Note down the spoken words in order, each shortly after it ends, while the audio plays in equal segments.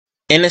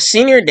In a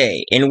senior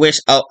day in which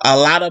a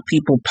lot of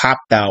people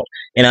popped out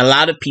and a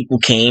lot of people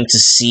came to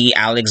see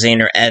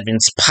Alexander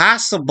Evans'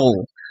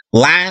 possible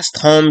last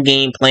home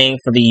game playing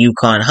for the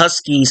UConn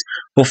Huskies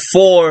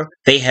before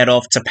they head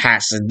off to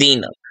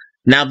Pasadena.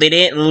 Now, they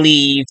didn't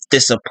leave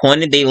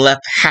disappointed, they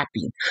left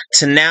happy.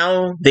 To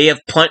now, they have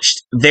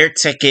punched their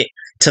ticket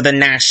to the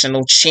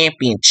national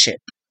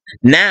championship.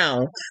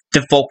 Now,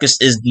 the focus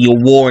is the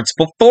awards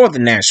before the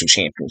national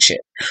championship.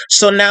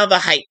 So now the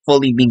hype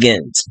fully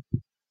begins.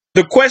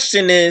 The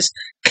question is,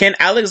 can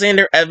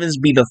Alexander Evans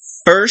be the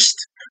first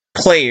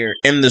player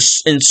in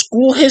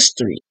school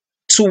history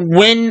to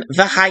win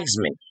the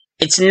Heisman?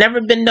 It's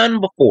never been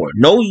done before.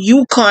 No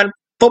UConn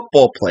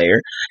football player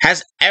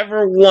has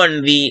ever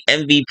won the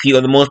MVP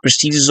or the most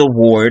prestigious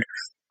award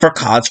for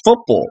college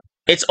football.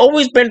 It's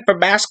always been for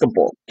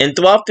basketball. And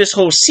throughout this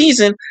whole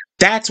season,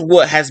 that's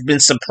what has been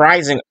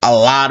surprising a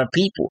lot of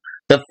people.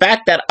 The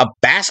fact that a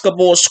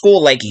basketball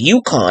school like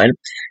UConn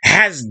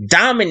has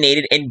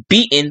dominated and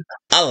beaten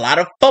a lot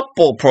of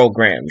football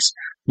programs.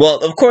 Well,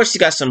 of course, you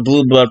got some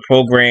blue blood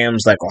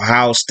programs like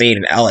Ohio State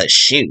and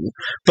LSU,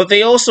 but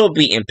they also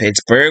beat in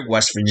Pittsburgh,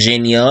 West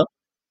Virginia,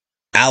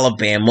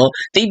 Alabama.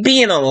 They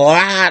beat in a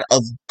lot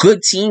of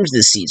good teams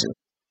this season.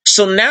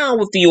 So now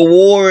with the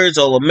awards,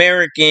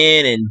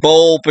 All-American, and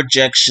bowl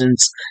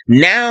projections,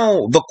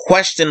 now the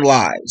question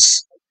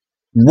lies.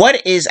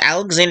 What is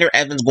Alexander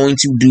Evans going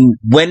to do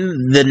when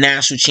the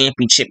national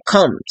championship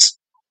comes?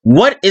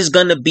 What is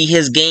going to be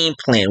his game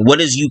plan? What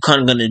is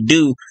UConn going to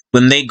do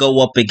when they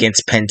go up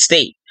against Penn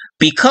State?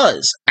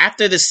 Because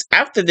after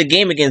the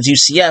game against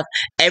UCF,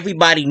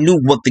 everybody knew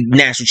what the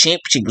national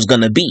championship was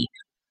going to be.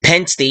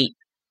 Penn State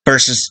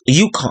versus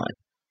UConn.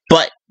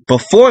 But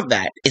before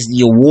that is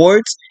the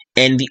awards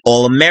and the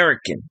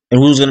All-American.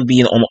 And who's going to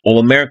be on the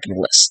All-American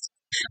list?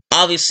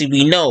 Obviously,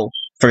 we know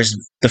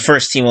the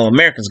first team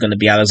All-American is going to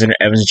be Alexander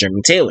Evans and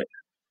Jeremy Taylor.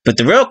 But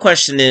the real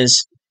question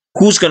is,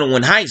 who's going to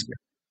win Heisman?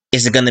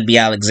 Is it going to be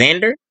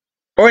Alexander?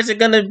 Or is it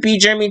going to be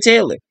Jeremy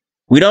Taylor?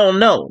 We don't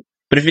know.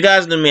 But if you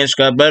guys know me,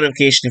 subscribe, bell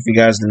notification if you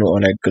guys know all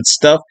that good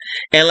stuff.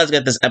 And let's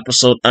get this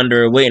episode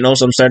underway. And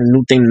also, I'm starting a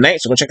new thing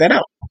tonight, so go check that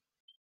out.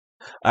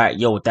 Alright,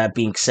 yo, with that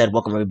being said,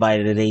 welcome everybody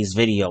to today's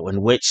video,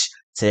 in which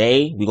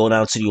today we go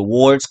down to the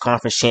awards,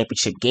 conference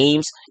championship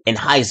games, and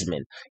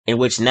Heisman, in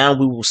which now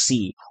we will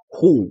see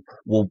who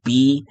will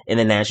be in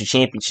the national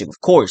championship. Of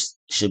course,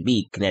 it should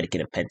be Connecticut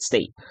and Penn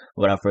State.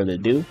 Without further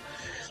ado,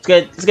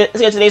 let's get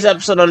today's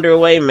episode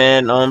underway,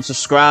 man.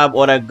 Subscribe,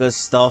 all that good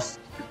stuff.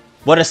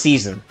 What a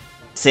season,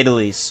 to say the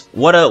least.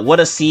 What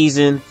a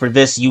season for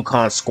this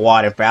UConn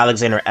squad and for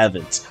Alexander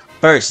Evans.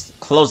 First,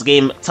 close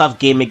game, tough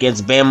game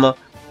against Bama.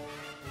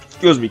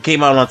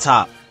 Came out on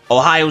top.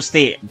 Ohio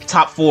State,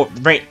 top four,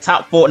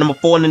 number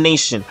 4 in the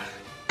nation.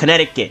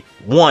 Connecticut,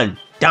 won,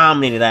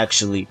 dominated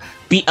actually.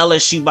 Beat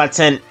LSU by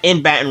 10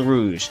 in Baton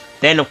Rouge.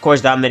 Then, of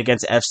course, dominated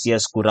against the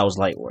FCS school. That was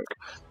light work.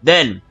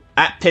 Then,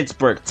 at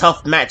Pittsburgh,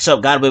 tough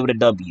matchup, got away with a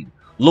W.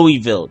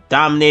 Louisville,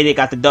 dominated,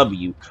 got the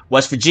W.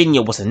 West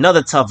Virginia was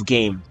another tough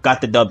game, got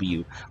the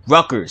W.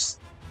 Rutgers,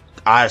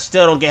 I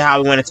still don't get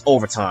how we went into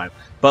overtime,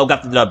 but we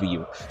got the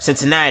W.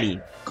 Cincinnati,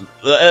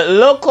 a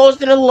little closer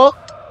than it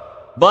looked,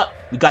 but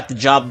we got the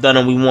job done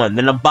and we won.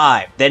 Then a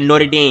bye. Then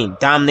Notre Dame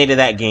dominated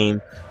that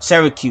game.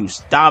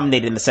 Syracuse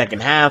dominated in the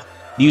second half.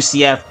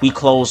 UCF, we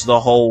closed the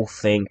whole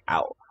thing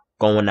out.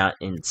 Going out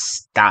in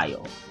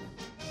style.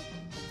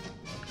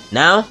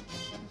 Now,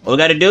 what we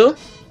got to do?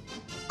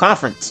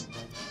 Conference.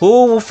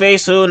 Who will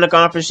face who in the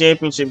conference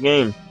championship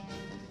game?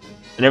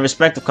 In their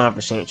respective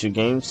conference championship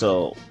game.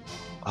 So,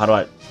 how do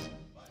I...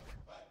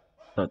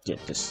 Oh,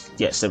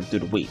 yeah, 7 through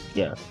the week.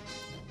 Yeah.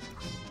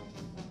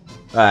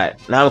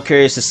 Alright, now I'm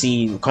curious to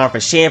see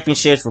conference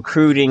championships,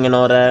 recruiting, and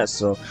all that,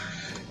 so...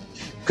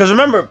 Because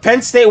remember,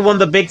 Penn State won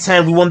the Big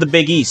Ten, we won the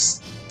Big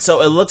East.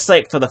 So it looks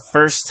like for the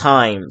first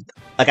time,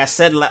 like I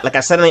said in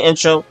the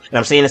intro, and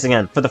I'm saying this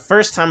again, for the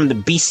first time in the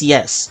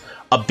BCS,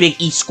 a Big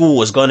East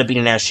school is going to be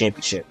the national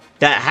championship.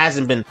 That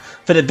hasn't been...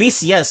 For the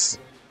BCS,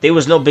 there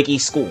was no Big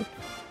East school.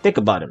 Think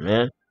about it,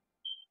 man.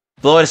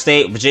 Florida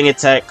State, Virginia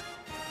Tech.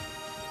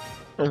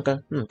 Okay,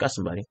 got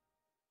somebody.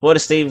 Florida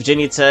State,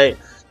 Virginia Tech,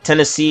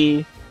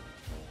 Tennessee...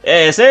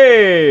 Yes,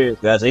 sir!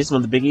 Guys, he's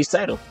won the Big East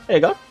title. There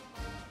you go.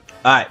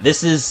 Alright,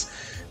 this is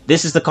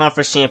the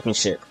conference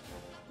championship.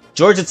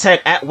 Georgia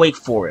Tech at Wake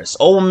Forest.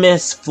 Ole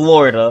Miss,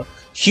 Florida.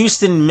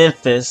 Houston,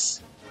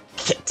 Memphis.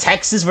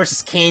 Texas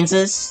versus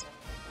Kansas.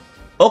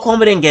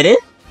 Oklahoma didn't get in.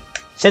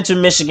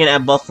 Central Michigan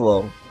at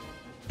Buffalo.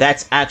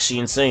 That's actually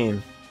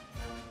insane.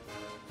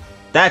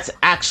 That's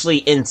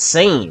actually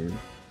insane.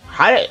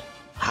 How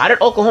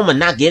did Oklahoma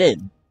not get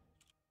in?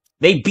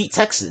 They beat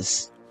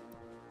Texas.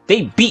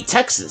 They beat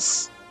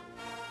Texas.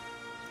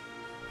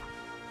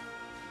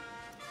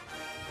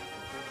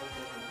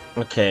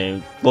 Okay,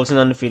 Bolton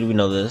undefeated, we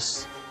know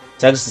this.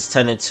 Texas is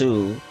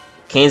 10-2.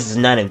 Kansas is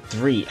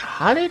 9-3.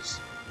 How did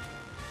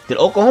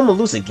Oklahoma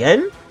lose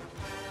again?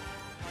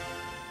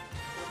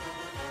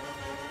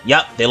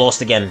 Yup, they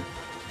lost again.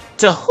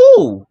 To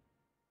who?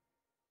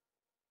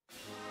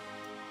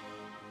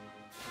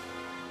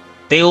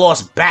 They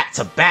lost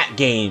back-to-back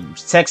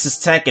games. Texas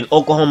Tech and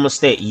Oklahoma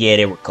State. Yeah,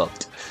 they were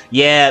cooked.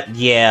 Yeah.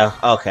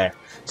 Okay.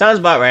 Sounds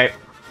about right.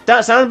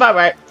 Sounds about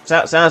right.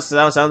 Sounds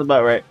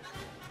about right.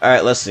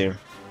 Alright, let's see.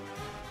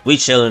 We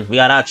chilling. We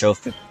got our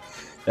trophy.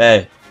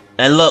 Hey.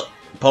 And look,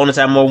 opponents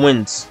have more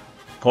wins.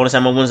 Opponents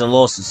have more wins than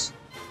losses.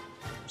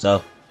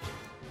 So.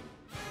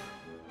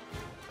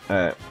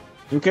 Alright.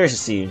 I'm curious to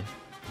see.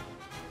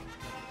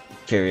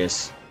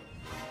 Curious.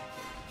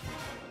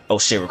 Oh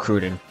shit,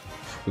 recruiting.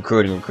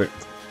 Recruiting.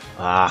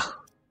 Ah.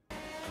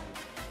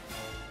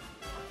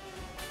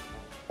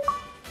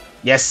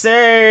 Yes,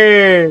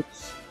 sir!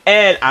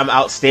 And I'm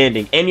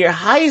outstanding. And your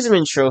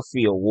Heisman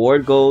Trophy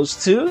award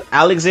goes to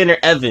Alexander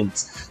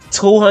Evans.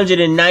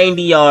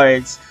 290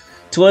 yards.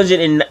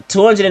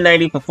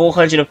 290 for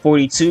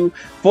 442.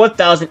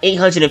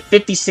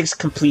 4,856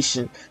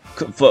 completion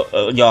for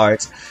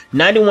yards.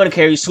 91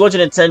 carries.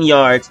 210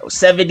 yards.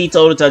 70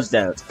 total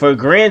touchdowns. For a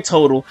grand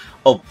total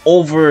of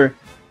over...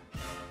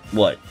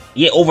 What?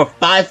 Yeah, over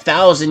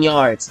 5,000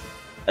 yards.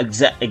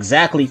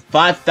 Exactly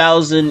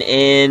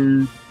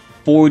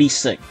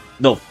 5,046.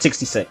 No,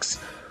 66.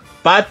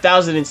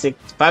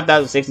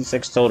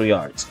 5,066 total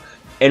yards.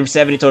 And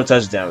 70 total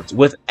touchdowns.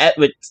 With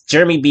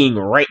Jeremy being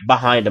right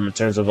behind him in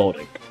terms of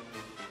voting.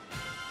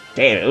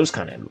 Damn, it was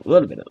kind of a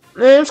little bit of...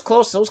 it was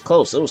close. It was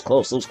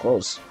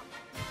close.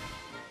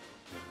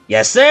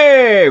 Yes,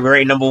 sir! We're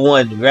at number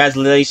 1.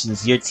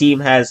 Congratulations. Your team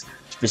has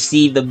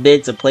received the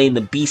bid to play in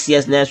the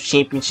BCS National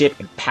Championship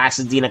in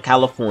Pasadena,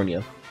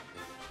 California.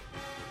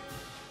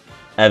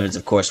 Evans,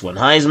 of course, won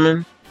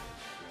Heisman.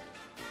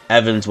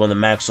 Evans won the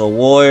Maxwell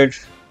Award.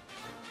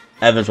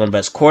 Evans won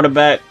Best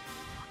Quarterback.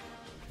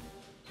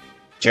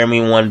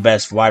 Jeremy won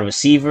Best Wide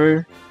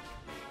Receiver.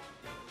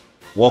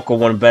 Walker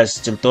won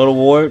Best Jim Thorpe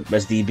Award,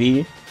 Best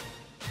DB.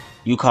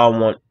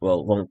 UConn won,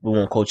 we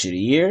won Coach of the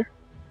Year.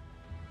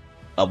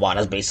 Oh, wow,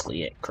 that's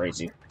basically it.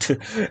 Crazy.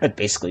 That's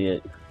basically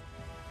it.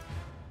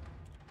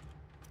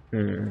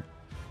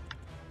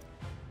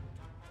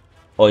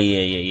 Oh,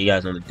 yeah, you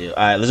guys know the deal.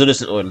 Alright, let's do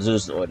this in order.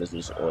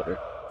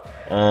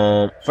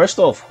 First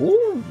off,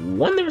 who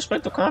won the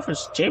respective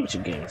conference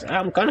championship games?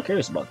 I'm kind of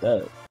curious about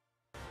that.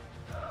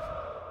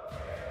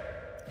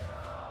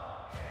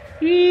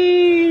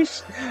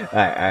 Yeesh.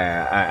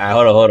 Alright,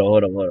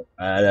 hold on.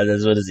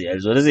 That's what it is.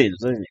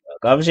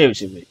 Conference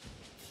championship.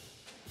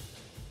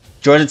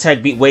 Georgia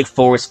Tech beat Wake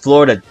Forest.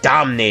 Florida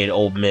dominated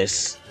Ole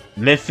Miss.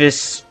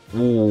 Memphis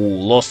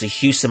lost to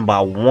Houston by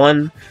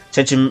 1.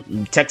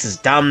 Texas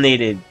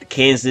dominated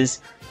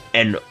Kansas.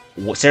 And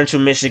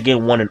Central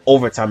Michigan won in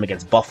overtime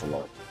against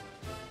Buffalo.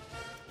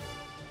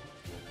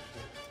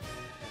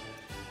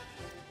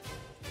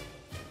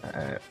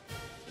 Alright.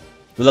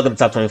 We'll look at the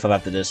top 25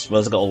 after this.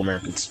 Let's look at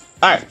All-Americans.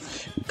 Alright.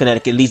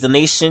 Connecticut leads the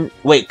nation.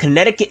 Wait,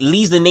 Connecticut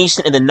leads the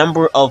nation in the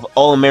number of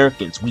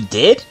All-Americans. We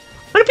did?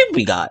 How many people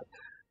we got?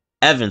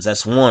 Evans,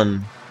 that's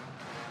 1.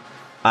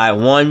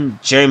 Alright, 1.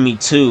 Jeremy,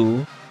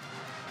 2.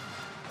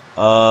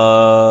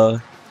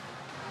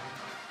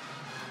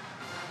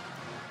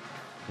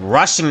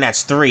 Rushing,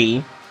 that's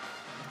 3.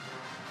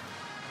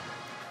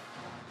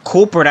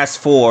 Cooper, that's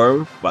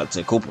 4. About to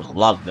say Cooper's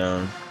locked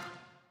down.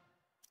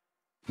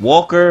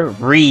 Walker,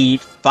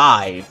 Reed,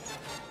 5.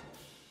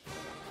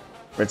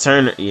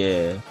 Returner,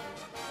 yeah.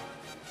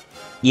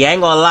 Yeah, I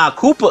ain't gonna lie.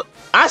 Cooper,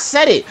 I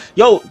said it.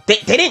 Yo, they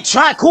didn't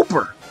try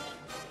Cooper.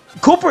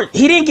 Cooper,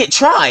 he didn't get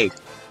tried.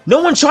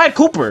 No one tried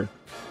Cooper.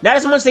 Not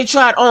as much they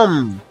tried,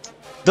 oh,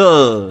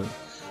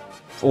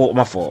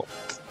 my fault.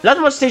 Not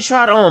as much they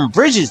tried,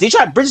 Bridges. They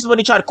tried Bridges when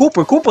they tried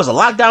Cooper. Cooper was a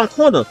lockdown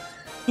corner.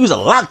 He was a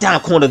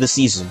lockdown corner this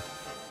season.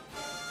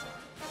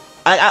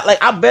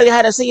 I barely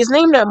had to say his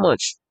name that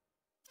much.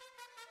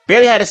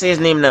 Barely had to say his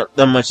name that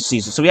much this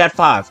season. So we had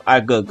 5.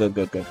 Alright, good.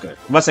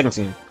 My second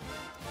team.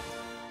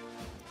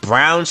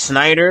 Brown,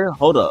 Snyder,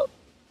 hold up.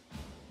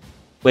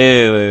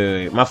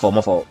 Wait. My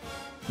fault.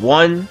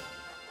 1,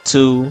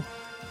 2,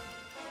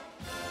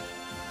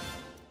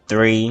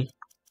 3,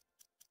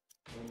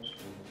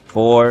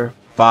 4,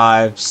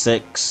 5,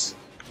 6.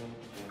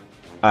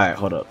 Alright,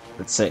 hold up.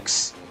 That's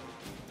 6.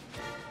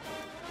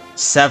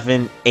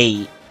 7,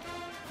 8.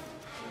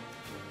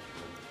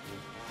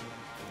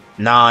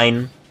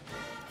 9.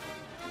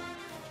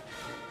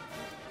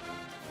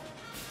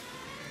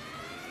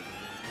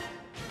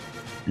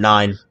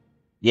 9.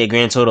 Yeah,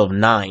 grand total of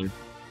 9.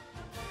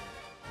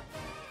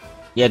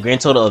 Yeah,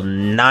 grand total of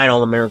 9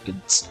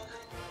 All-Americans.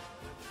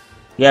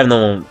 We have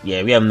no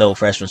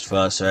freshmen for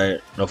us,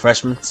 right? No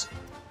freshmen?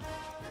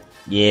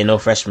 Yeah, no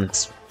freshmen.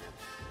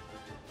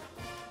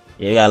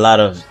 Yeah, we got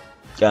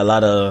a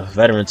lot of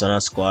veterans on our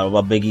squad. What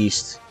about Big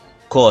East?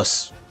 Of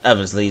course,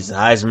 Evans leads the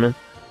Heisman.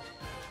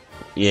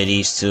 Yeah,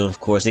 these two, of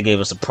course, they gave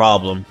us a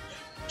problem.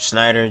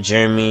 Schneider,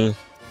 Jeremy,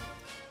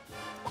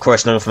 of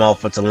course, knowing from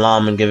offensive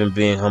lineman, given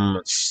being how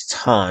much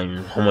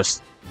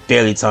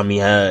daily time he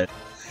had.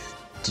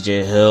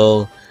 TJ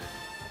Hill,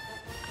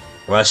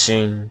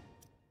 rushing,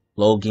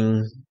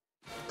 Logan,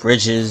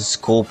 Bridges,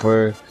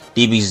 Cooper,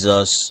 DB's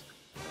us.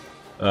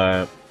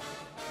 Alright,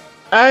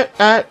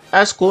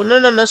 that's cool. No,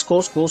 that's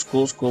cool.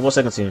 What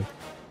second team?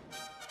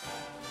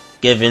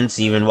 Givens,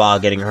 even while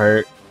getting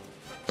hurt.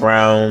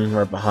 Brown,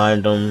 right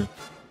behind him.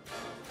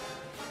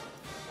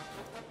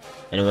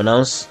 Anyone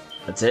else?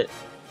 That's it.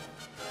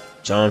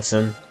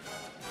 Johnson.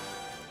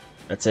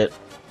 That's it.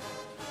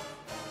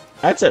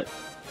 That's it.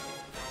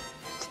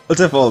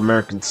 That's it for all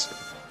Americans.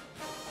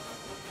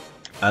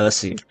 Let's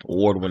see.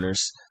 Award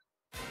winners.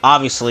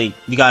 Obviously,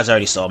 you guys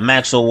already saw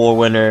Maxwell Award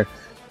winner.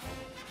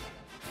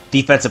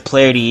 Defensive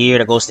Player of the Year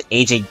that goes to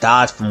AJ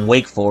Dodds from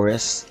Wake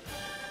Forest.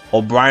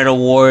 O'Brien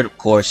Award, of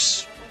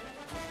course.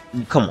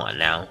 Come on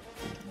now.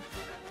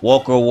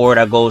 Walker Award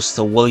that goes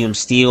to William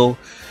Steele.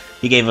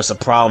 He gave us a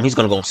problem. He's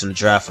gonna go into the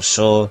draft for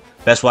sure.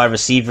 Best wide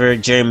receiver,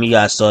 Jeremy. You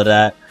guys saw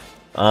that.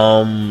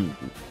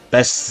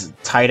 Best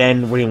tight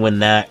end, we didn't win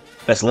that.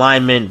 Best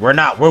lineman,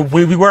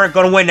 we weren't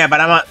gonna win that, but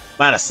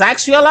amount of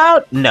sacks we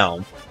allowed?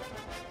 No.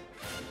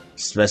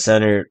 Best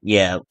center,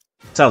 yeah,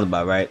 sounds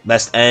about right.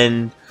 Best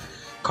end,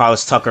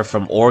 Carlos Tucker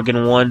from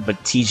Oregon won, but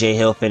TJ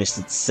Hill finished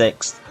at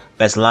 6th.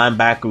 Best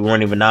linebacker, we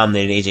weren't even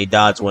nominated. AJ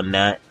Dodds won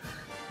that.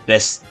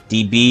 Best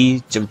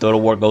DB, Jim Thorpe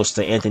Award goes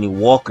to Anthony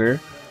Walker,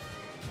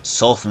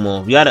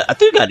 sophomore. You got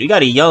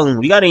a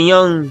young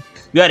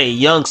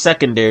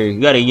secondary.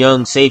 You got a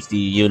young safety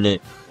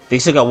unit. They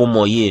still got one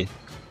more year.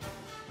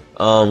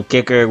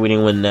 Kicker, we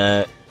didn't win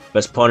that.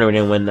 Best punter, we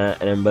didn't win that.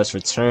 And then best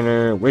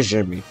returner, where's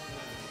Jeremy?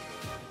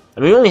 I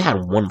mean, we only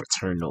had one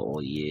return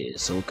all year.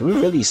 So can we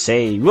really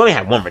say we only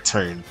had one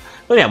return?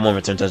 We only had one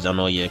return touchdown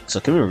all year. So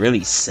can we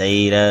really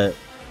say that?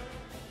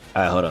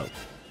 Alright, hold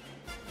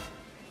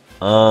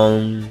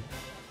up.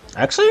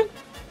 Actually,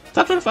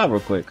 top 25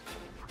 real quick.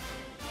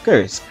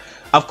 Curious.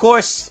 Of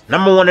course,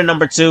 number 1 and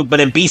number 2, but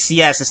in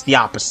BCS it's the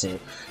opposite.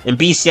 In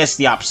BCS it's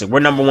the opposite. We're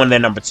number 1, they're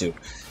number 2.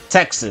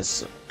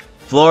 Texas,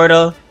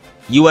 Florida,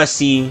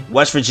 USC,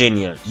 West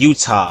Virginia,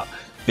 Utah,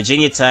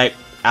 Virginia Tech,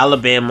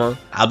 Alabama.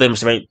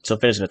 Alabama's ranked to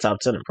finish in the top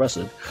 10.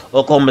 Impressive.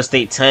 Oklahoma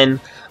State 10,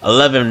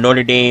 11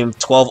 Notre Dame,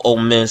 12 Ole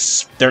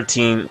Miss,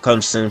 13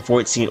 Clemson,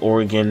 14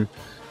 Oregon,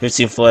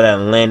 15 Florida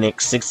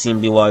Atlantic,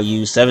 16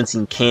 BYU,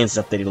 17 Kansas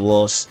after they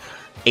lost,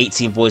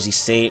 18 Boise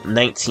State,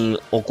 19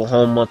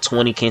 Oklahoma,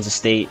 20 Kansas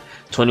State,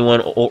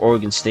 21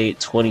 Oregon State,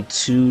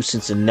 22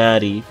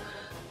 Cincinnati,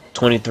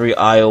 23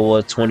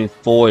 Iowa,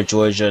 24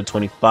 Georgia, and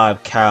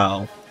 25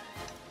 Cal.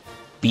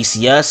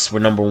 BCS, we're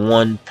number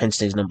 1, Penn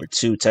State's number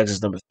 2,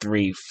 Texas number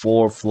 3,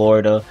 4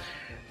 Florida,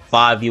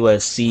 5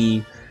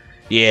 USC.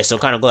 Yeah, so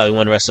I'm kind of glad we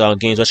won the rest of our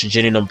games. West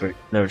Virginia number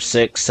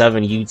 6,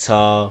 7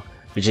 Utah,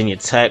 Virginia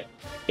Tech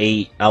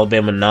 8,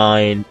 Alabama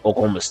 9,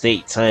 Oklahoma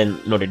State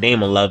 10, Notre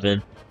Dame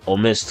 11, Ole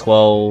Miss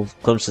 12,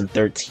 Clemson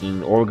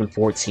 13, Oregon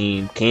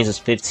 14, Kansas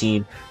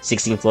 15,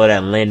 16 Florida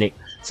Atlantic,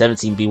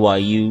 17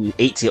 BYU,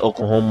 18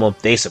 Oklahoma.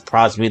 They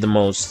surprised me the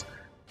most.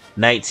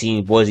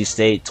 19 Boise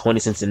State, 20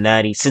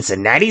 Cincinnati.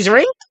 Cincinnati's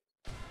ranked?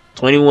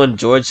 21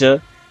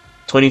 Georgia,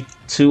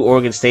 22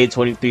 Oregon State,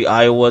 23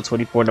 Iowa,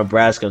 24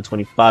 Nebraska, and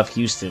 25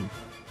 Houston.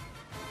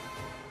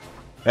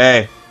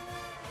 Hey,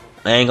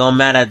 it ain't gonna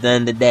matter at the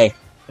end of the day.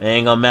 It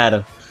ain't gonna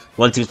matter.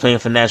 One team's playing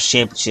for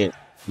national championship.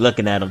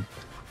 Looking at them.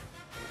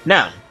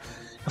 Now,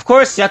 of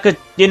course, y'all could,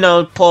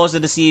 pause it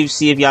to see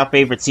if y'all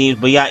favorite teams,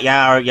 but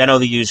y'all know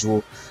the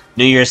usual.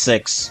 New Year's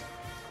 6.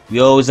 We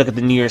always look at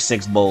the New Year's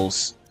 6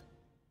 bowls.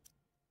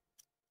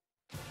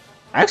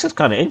 Actually, it's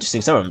kind of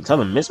interesting. Some of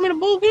them missed me the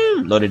bowl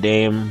game. Notre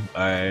Dame.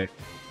 Alright.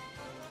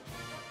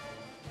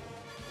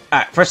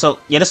 Alright, first of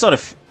all, yeah, let's start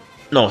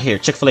here,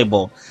 Chick-fil-A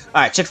Bowl.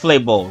 Alright, Chick-fil-A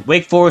Bowl.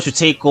 Wake Forest will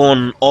take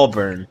on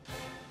Auburn.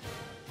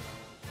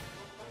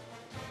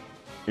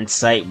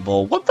 Insight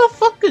Bowl. What the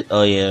fuck is...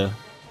 Oh, yeah.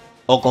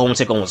 Oklahoma will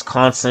take on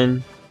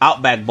Wisconsin.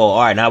 Outback Bowl.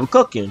 Alright, now we're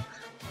cooking.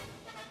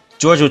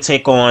 Georgia will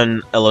take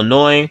on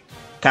Illinois.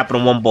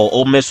 Capital One Bowl.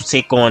 Ole Miss will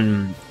take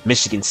on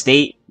Michigan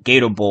State.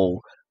 Gator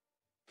Bowl.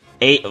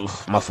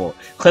 My fault.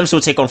 Clemson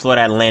will take on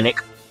Florida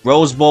Atlantic.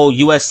 Rose Bowl,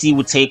 USC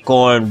will take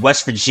on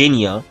West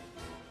Virginia.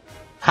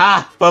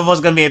 Ha! Both of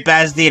us gonna be in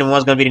Pasadena and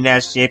one's gonna be the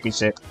national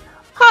championship.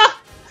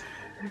 Ha!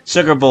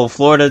 Sugar Bowl,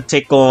 Florida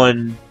take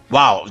on...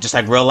 Wow, just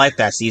like real life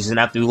that season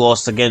after we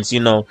lost against,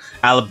 Alabama,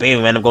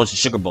 we ended up going to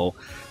Sugar Bowl.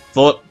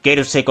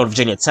 Gators take on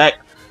Virginia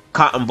Tech.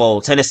 Cotton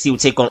Bowl, Tennessee will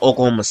take on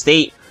Oklahoma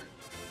State.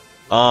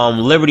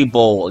 Liberty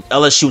Bowl,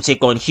 LSU will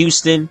take on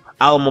Houston.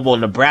 Alamo Bowl,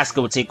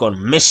 Nebraska will take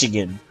on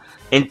Michigan.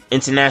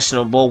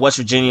 International Bowl,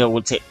 Michigan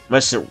will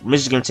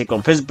take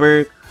on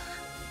Pittsburgh.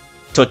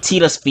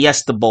 Tortillas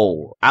Fiesta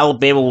Bowl,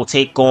 Alabama will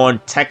take on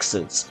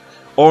Texas.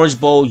 Orange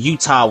Bowl,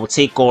 Utah will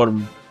take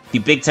on the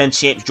Big Ten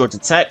champs, Georgia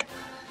Tech.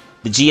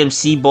 The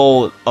GMC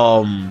Bowl,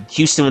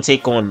 Houston will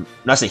take on,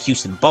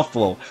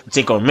 Buffalo will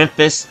take on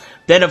Memphis.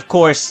 Then, of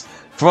course,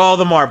 for all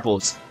the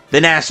marbles,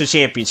 the national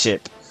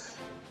championship,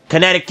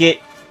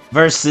 Connecticut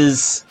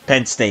versus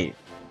Penn State.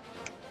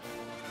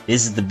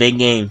 This is the big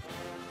game.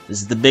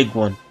 This is the big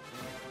one.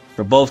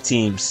 For both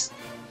teams.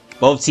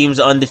 Both teams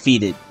are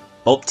undefeated.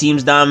 Both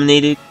teams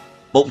dominated.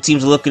 Both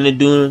teams are looking to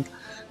do.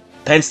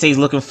 Penn State's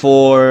looking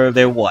for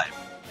their what?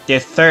 Their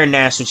 3rd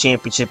national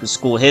championship in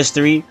school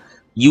history.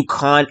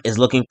 UConn is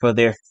looking for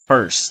their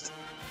 1st.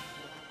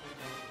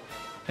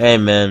 Hey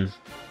man,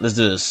 let's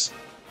do this.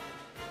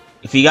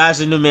 If you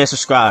guys are new, man,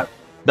 subscribe.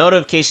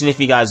 Notification if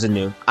you guys are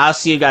new. I'll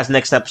see you guys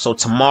next episode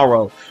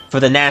tomorrow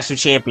for the national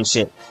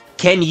championship.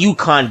 Can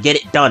UConn get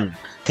it done?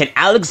 Can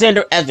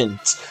Alexander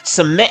Evans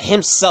cement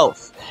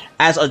himself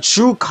as a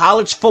true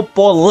college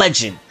football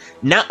legend?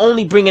 Not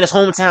only bringing his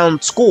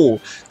hometown school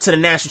to the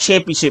national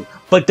championship,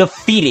 but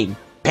defeating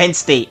Penn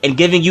State and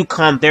giving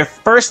UConn their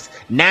first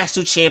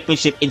national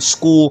championship in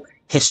school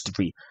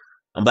history.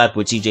 I'm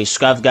Blackwood TJ.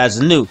 Subscribe if you guys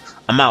are new.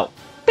 I'm out.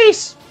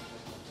 Peace.